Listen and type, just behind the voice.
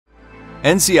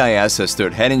NCIS has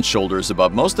stood head and shoulders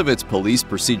above most of its police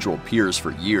procedural peers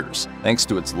for years, thanks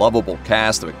to its lovable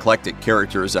cast of eclectic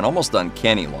characters and almost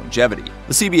uncanny longevity.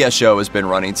 The CBS show has been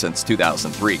running since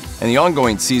 2003, and the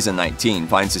ongoing Season 19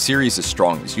 finds the series as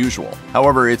strong as usual.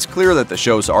 However, it's clear that the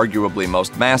show's arguably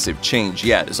most massive change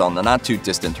yet is on the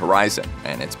not-too-distant horizon,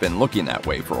 and it's been looking that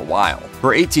way for a while.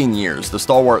 For 18 years, the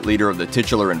stalwart leader of the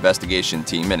titular investigation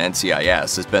team in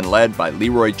NCIS has been led by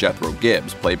Leroy Jethro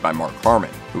Gibbs, played by Mark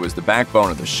Harmon, who was the backbone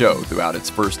of the show throughout its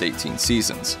first 18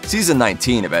 seasons. Season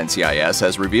 19 of NCIS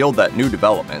has revealed that new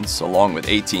developments, along with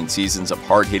 18 seasons of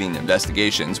hard-hitting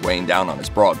investigations weighing down on his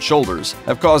broad shoulders,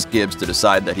 have caused Gibbs to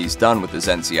decide that he's done with his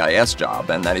NCIS job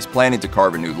and that he's planning to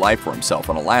carve a new life for himself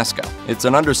in Alaska. It's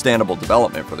an understandable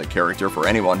development for the character for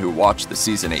anyone who watched the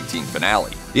Season 18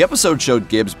 finale. The episode showed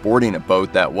Gibbs boarding a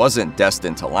boat that wasn't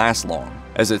destined to last long.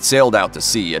 As it sailed out to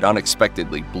sea, it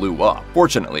unexpectedly blew up.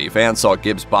 Fortunately, fans saw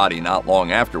Gibbs' body not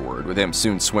long afterward, with him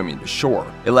soon swimming to shore.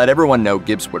 It let everyone know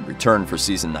Gibbs would return for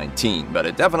Season 19, but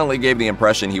it definitely gave the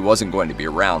impression he wasn't going to be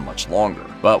around much longer.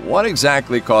 But what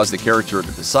exactly caused the character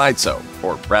to decide so?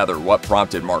 Or rather, what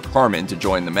prompted Mark Harmon to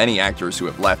join the many actors who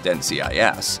have left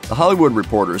NCIS? The Hollywood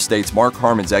Reporter states Mark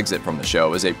Harmon's exit from the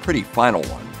show is a pretty final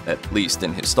one, at least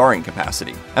in his starring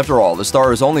capacity. After all, the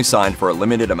star is only signed for a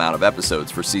limited amount of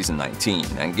episodes for Season 19,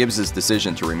 and Gibbs'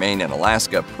 decision to remain in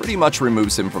Alaska pretty much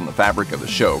removes him from the fabric of the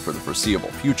show for the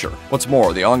foreseeable future. What's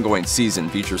more, the ongoing season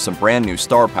features some brand new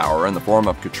star power in the form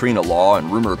of Katrina Law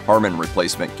and rumored Harmon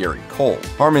replacement Gary Cole.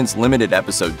 Harmon's limited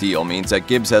episode deal means that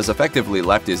Gibbs has effectively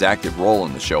left his active role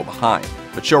in the show behind.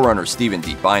 But showrunner Stephen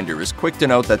D. Binder is quick to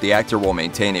note that the actor will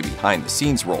maintain a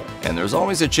behind-the-scenes role, and there's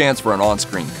always a chance for an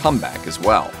on-screen comeback as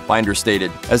well. Binder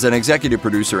stated, "As an executive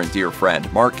producer and dear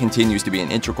friend, Mark continues to be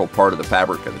an integral part of the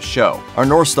fabric of the show. Our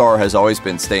North Star has always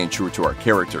been staying true to our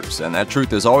characters, and that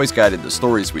truth has always guided the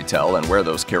stories we tell and where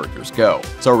those characters go.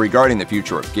 So regarding the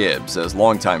future of Gibbs, as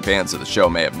longtime fans of the show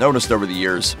may have noticed over the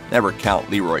years, never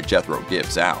count Leroy Jethro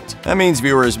Gibbs out." That means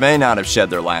viewers may not have shed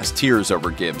their last tears over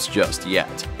Gibbs just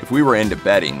yet. If we were into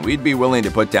betting, we'd be willing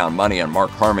to put down money on Mark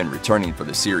Harmon returning for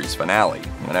the series finale,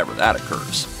 whenever that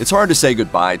occurs. It's hard to say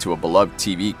goodbye to a beloved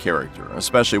TV character,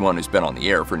 especially one who's been on the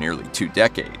air for nearly 2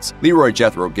 decades. Leroy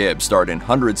Jethro Gibbs starred in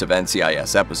hundreds of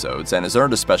NCIS episodes and has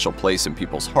earned a special place in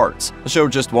people's hearts. The show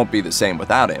just won't be the same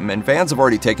without him, and fans have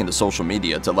already taken to social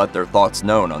media to let their thoughts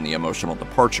known on the emotional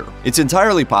departure. It's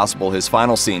entirely possible his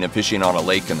final scene of fishing on a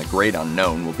lake in the great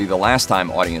unknown will be the last time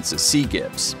audiences see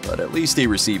Gibbs, but at least he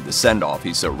received the send-off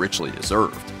he so richly deserved.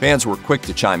 Fans were quick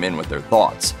to chime in with their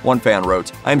thoughts. One fan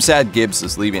wrote, "I'm sad Gibbs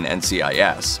is leaving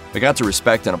NCIS. I got to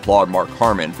respect and applaud Mark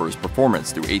Harmon for his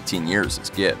performance through 18 years as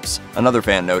Gibbs." Another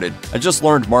fan noted, "I just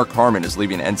learned Mark Harmon is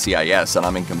leaving NCIS and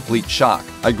I'm in complete shock.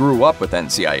 I grew up with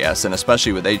NCIS and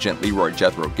especially with Agent Leroy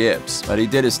Jethro Gibbs, but he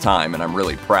did his time and I'm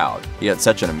really proud. He had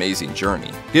such an amazing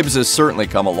journey." Gibbs has certainly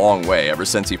come a long way ever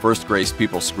since he first graced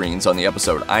people's screens on the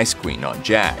episode Ice Queen on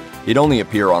JAG. He'd only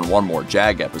appear on one more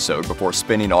JAG episode before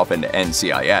spinning off into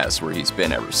NCIS, where he's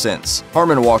been ever since.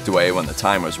 Harmon walked away when the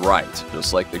time was right,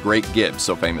 just like the great Gibbs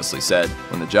so famously said,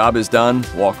 "When the job is done,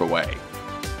 walk away."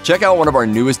 Check out one of our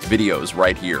newest videos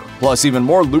right here. Plus, even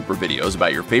more Looper videos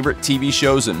about your favorite TV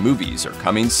shows and movies are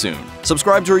coming soon.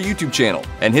 Subscribe to our YouTube channel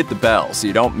and hit the bell so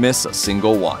you don't miss a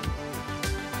single one.